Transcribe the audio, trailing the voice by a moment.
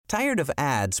Tired of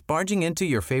ads barging into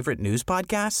your favorite news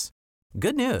podcasts?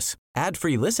 Good news.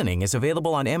 Ad-free listening is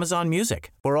available on Amazon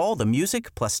Music for all the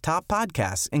music plus top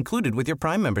podcasts included with your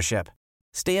Prime membership.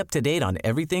 Stay up to date on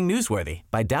everything newsworthy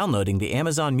by downloading the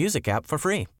Amazon Music app for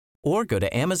free or go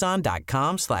to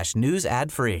amazon.com/news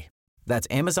ad free. That's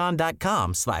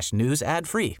amazon.com/news ad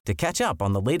free to catch up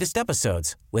on the latest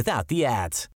episodes without the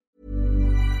ads.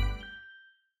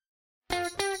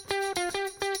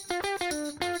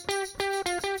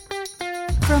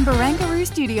 From Barangaroo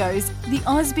Studios, the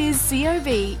AusBiz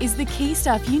COB is the key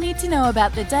stuff you need to know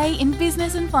about the day in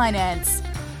business and finance.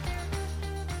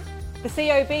 The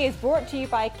COB is brought to you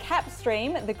by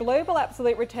Capstream, the global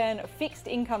absolute return fixed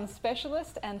income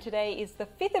specialist, and today is the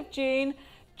 5th of June,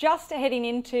 just heading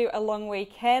into a long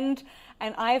weekend,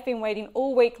 and I have been waiting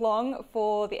all week long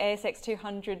for the ASX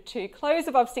 200 to close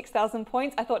above 6,000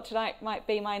 points. I thought tonight might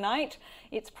be my night.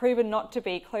 It's proven not to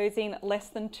be, closing less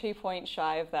than 2 points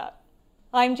shy of that.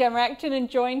 I'm Gemma Acton and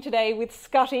joined today with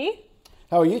Scotty.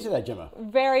 How are you today, Gemma?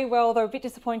 Very well, though a bit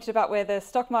disappointed about where the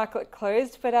stock market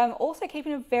closed, but also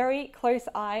keeping a very close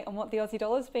eye on what the Aussie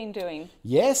dollar's been doing.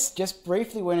 Yes, just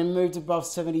briefly when it moved above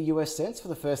 70 US cents for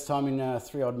the first time in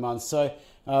 3 odd months. So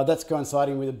that's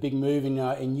coinciding with a big move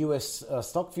in US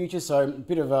stock futures. So a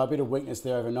bit of weakness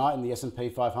there overnight in the S&P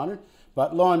 500.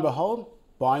 But lo and behold,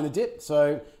 buying the dip.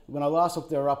 So when I last looked,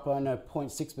 they were up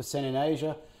 0.6% in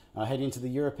Asia. Heading into the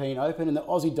European Open, and the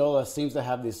Aussie dollar seems to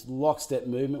have this lockstep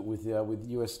movement with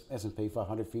US S&P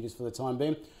 500 futures for the time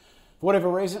being. For whatever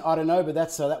reason, I don't know, but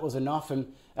that was enough.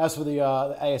 And as for the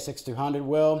ASX 200,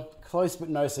 well, close but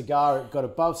no cigar. It got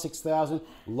above 6,000,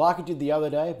 like it did the other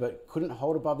day, but couldn't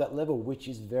hold above that level, which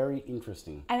is very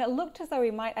interesting. And it looked as though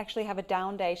we might actually have a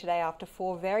down day today after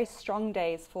 4 very strong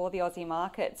days for the Aussie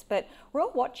markets. But we're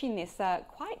all watching this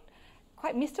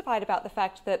quite mystified about the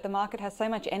fact that the market has so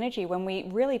much energy when we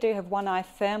really do have one eye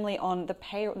firmly on the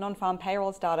non-farm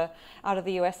payrolls data out of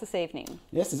the US this evening.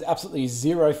 Yes, there's absolutely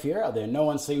zero fear out there. No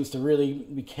one seems to really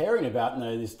be caring about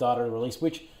this data release,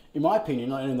 which, in my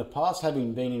opinion, and in the past,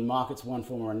 having been in markets one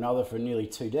form or another for nearly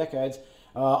 2 decades,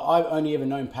 I've only ever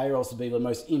known payrolls to be the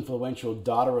most influential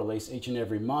data release each and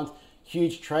every month.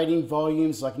 Huge trading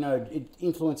volumes, it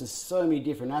influences so many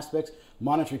different aspects,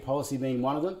 monetary policy being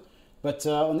one of them. But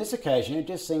on this occasion, it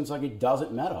just seems like it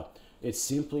doesn't matter. It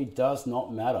simply does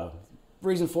not matter.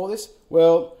 Reason for this?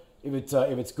 Well, if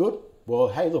it's good, well,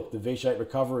 hey, look, the V-shaped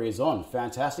recovery is on.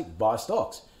 Fantastic, buy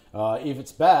stocks. If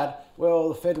it's bad, well,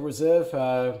 the Federal Reserve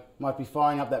might be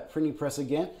firing up that printing press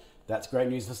again. That's great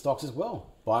news for stocks as well.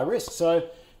 Buy risk. So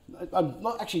I'm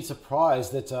not actually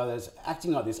surprised that it's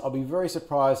acting like this. I'll be very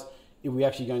surprised if we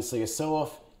actually going to see a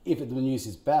sell-off if the news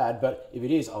is bad, but if it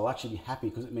is, I'll actually be happy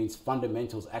because it means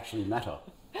fundamentals actually matter.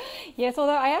 Yes,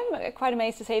 although I am quite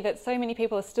amazed to see that so many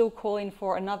people are still calling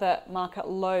for another market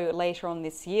low later on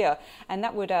this year, and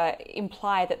that would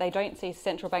imply that they don't see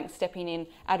central banks stepping in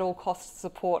at all costs to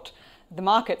support the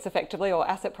markets effectively, or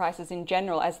asset prices in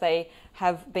general, as they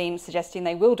have been suggesting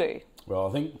they will do. Well, I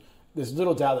think there's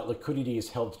little doubt that liquidity has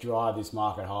helped drive this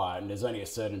market higher, and there's only a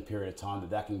certain period of time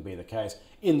that can be the case.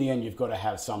 In the end, you've got to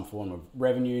have some form of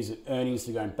revenues, earnings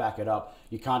to go and back it up.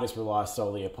 You can't just rely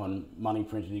solely upon money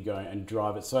printed to go and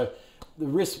drive it. So the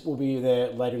risks will be there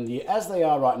later in the year, as they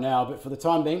are right now, but for the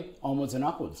time being, onwards and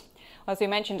upwards. As we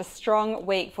mentioned, a strong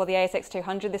week for the ASX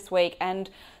 200 this week,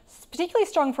 and particularly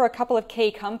strong for a couple of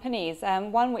key companies.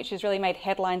 One which has really made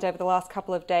headlines over the last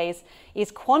couple of days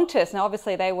is Qantas. Now,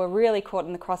 obviously, they were really caught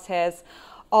in the crosshairs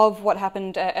of what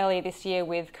happened earlier this year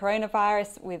with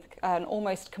coronavirus, with an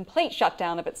almost complete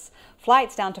shutdown of its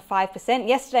flights down to 5%.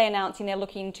 Yesterday announcing they're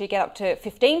looking to get up to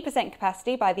 15%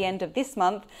 capacity by the end of this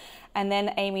month, and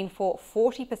then aiming for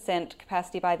 40%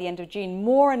 capacity by the end of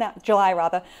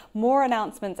July. More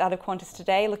announcements out of Qantas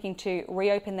today, looking to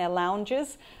reopen their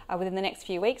lounges within the next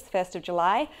few weeks, 1st of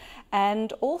July,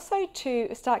 and also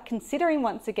to start considering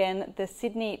once again the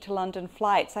Sydney to London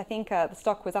flights. I think the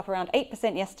stock was up around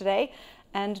 8% yesterday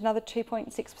and another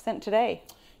 2.6% today.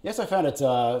 Yes, I found it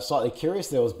slightly curious.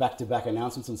 There was back-to-back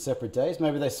announcements on separate days.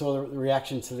 Maybe they saw the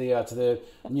reaction to the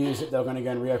news that they were going to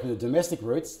go and reopen the domestic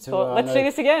routes. Let's do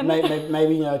this again.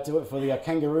 maybe do it for the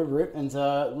kangaroo route, and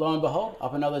lo and behold,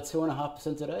 up another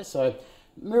 2.5% today. So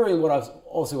mirroring what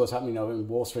was happening in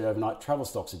Wall Street overnight, travel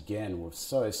stocks again were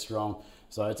so strong.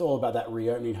 So it's all about that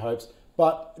reopening hopes.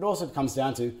 But it also comes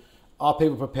down to, are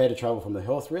people prepared to travel from the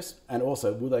health risk, and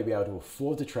also will they be able to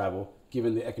afford to travel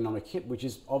given the economic hit, which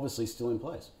is obviously still in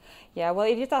place? Yeah, well,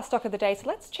 it is our stock of the day, so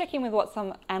let's check in with what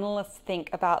some analysts think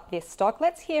about this stock.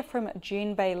 Let's hear from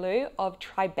June Bailu of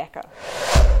Tribeca.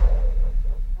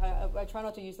 I try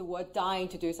not to use the word dying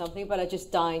to do something, but are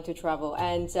just dying to travel.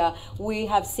 And we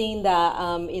have seen that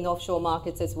in offshore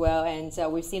markets as well, and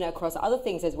we've seen it across other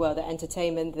things as well, the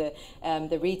entertainment,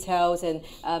 the retails, and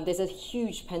there's a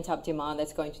huge pent-up demand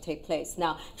that's going to take place.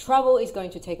 Now, travel is going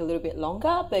to take a little bit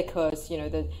longer because,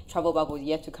 the travel bubble is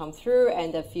yet to come through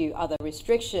and a few other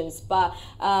restrictions, but,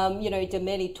 the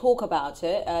many talk about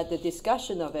it, the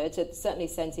discussion of it certainly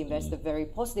sends investors very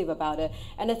positive about it.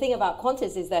 And the thing about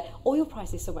Qantas is that oil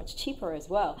price is so much cheaper as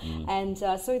well. And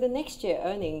so the next year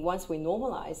earning, once we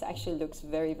normalize, actually looks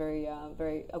very, very,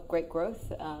 very great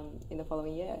growth in the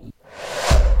following year.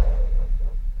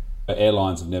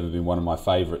 Airlines have never been one of my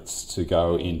favourites to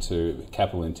go into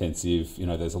capital intensive.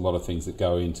 There's a lot of things that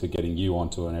go into getting you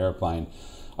onto an aeroplane.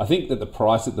 I think that the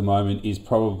price at the moment is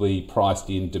probably priced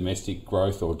in domestic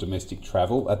growth or domestic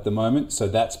travel at the moment. So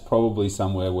that's probably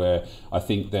somewhere where I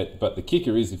think that, but the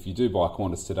kicker is if you do buy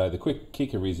Qantas today, the quick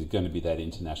kicker is going to be that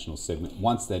international segment.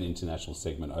 Once that international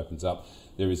segment opens up,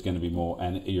 there is going to be more.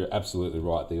 And you're absolutely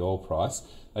right, the oil price.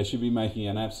 They should be making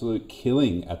an absolute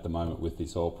killing at the moment with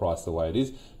this oil price the way it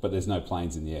is, but there's no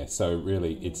planes in the air. So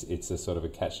really, it's a sort of a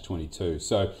catch-22.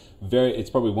 So it's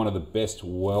probably one of the best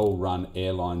well-run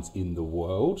airlines in the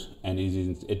world, and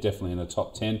it definitely in the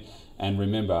top 10. And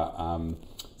remember,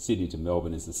 Sydney to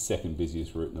Melbourne is the second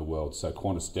busiest route in the world. So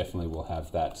Qantas definitely will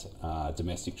have that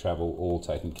domestic travel all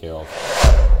taken care of.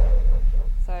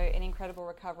 So an incredible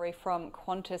recovery from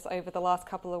Qantas over the last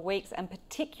couple of weeks, and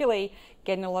particularly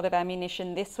getting a lot of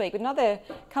ammunition this week. Another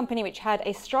company which had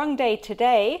a strong day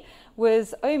today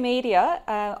was oOh!media,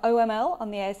 OML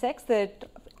on the ASX. The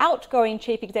outgoing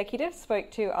chief executive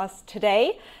spoke to us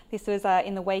today. This was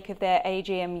in the wake of their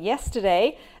AGM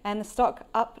yesterday, and the stock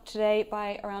up today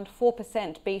by around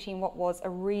 4%, beating what was a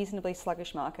reasonably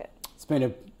sluggish market. It's been a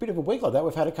bit of a week like that.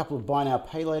 We've had a couple of buy now,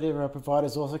 pay later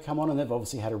providers also come on, and they've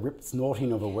obviously had a rip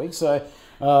snorting of a week. So,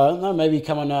 maybe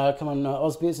come on,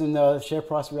 AusBiz, and the share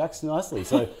price reacts nicely.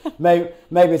 So maybe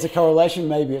it's a correlation,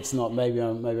 maybe it's not. Maybe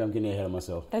I'm getting ahead of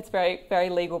myself. That's very, very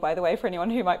legal, by the way, for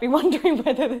anyone who might be wondering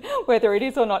whether it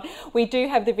is or not. We do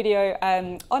have the video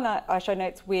on our show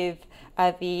notes with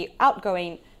the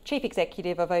outgoing Chief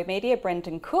Executive of oOh!media,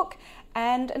 Brendan Cook.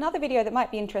 And another video that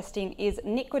might be interesting is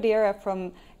Nick Guadira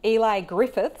from Eli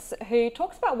Griffiths, who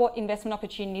talks about what investment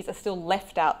opportunities are still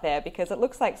left out there, because it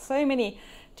looks like so many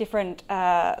different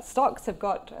stocks have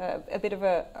got a bit of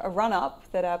a run-up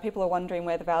that people are wondering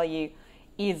where the value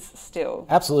is still.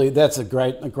 Absolutely, that's a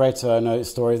great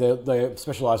story. They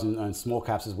specialise in small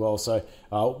caps as well, so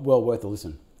well worth a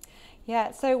listen.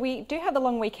 Yeah, so we do have the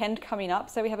long weekend coming up.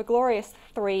 So we have a glorious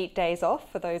 3 days off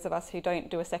for those of us who don't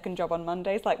do a second job on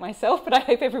Mondays like myself, but I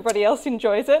hope everybody else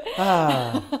enjoys it.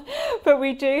 But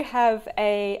we do have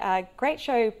a great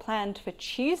show planned for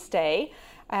Tuesday.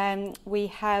 We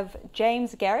have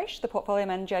James Garish, the portfolio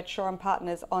manager at Shaw &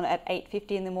 Partners, on at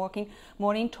 8:50 in the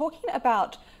morning talking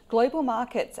about global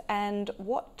markets and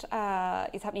what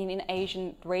is happening in the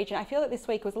Asian region. I feel that this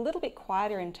week was a little bit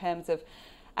quieter in terms of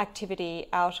activity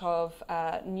out of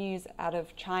news out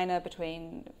of China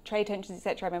between trade tensions,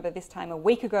 etc. I remember this time a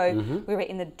week ago we were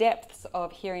in the depths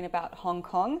of hearing about Hong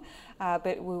Kong,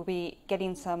 but we'll be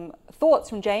getting some thoughts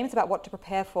from James about what to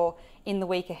prepare for in the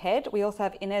week ahead. We also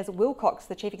have Inez Wilcox,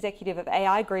 the Chief Executive of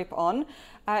AI Group, on,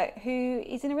 who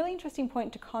is in a really interesting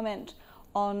point to comment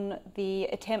on the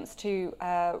attempts to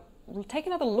take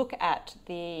another look at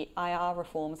the IR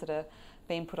reforms that are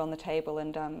being put on the table,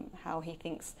 and how he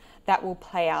thinks that will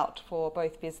play out for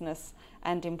both business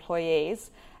and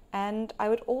employees. And I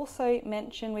would also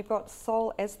mention we've got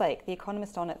Sol Eslake, the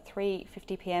economist, on at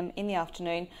 3:50 p.m. in the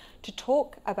afternoon to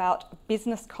talk about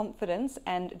business confidence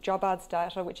and job ads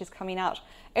data, which is coming out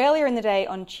earlier in the day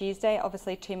on Tuesday.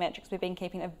 Obviously, two metrics we've been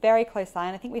keeping a very close eye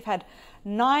on. I think we've had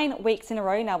 9 weeks in a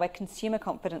row now where consumer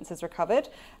confidence has recovered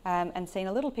and seen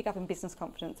a little pickup in business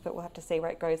confidence, but we'll have to see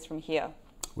where it goes from here.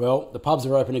 Well, the pubs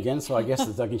are open again, so I guess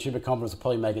the consumer confidence will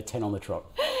probably make it 10 on the trot.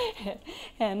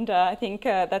 And I think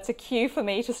that's a cue for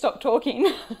me to stop talking.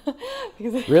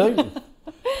 Really?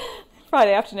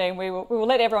 Friday afternoon, we will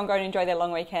let everyone go and enjoy their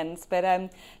long weekends. But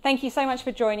thank you so much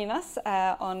for joining us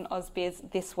on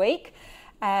AusBiz this week.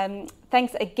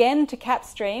 Thanks again to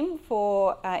Capstream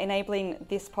for enabling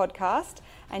this podcast.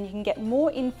 And you can get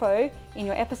more info in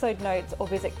your episode notes or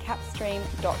visit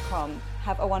capstream.com.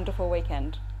 Have a wonderful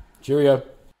weekend. Cheerio.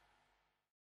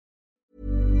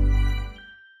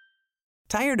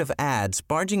 Tired of ads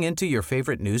barging into your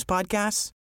favorite news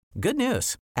podcasts? Good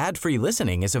news. Ad-free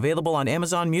listening is available on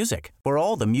Amazon Music for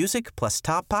all the music plus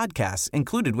top podcasts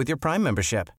included with your Prime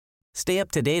membership. Stay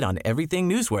up to date on everything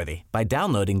newsworthy by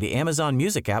downloading the Amazon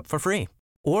Music app for free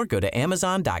or go to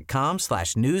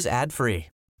amazon.com/news ad free.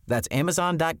 That's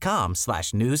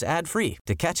amazon.com/news ad free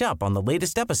to catch up on the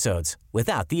latest episodes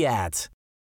without the ads.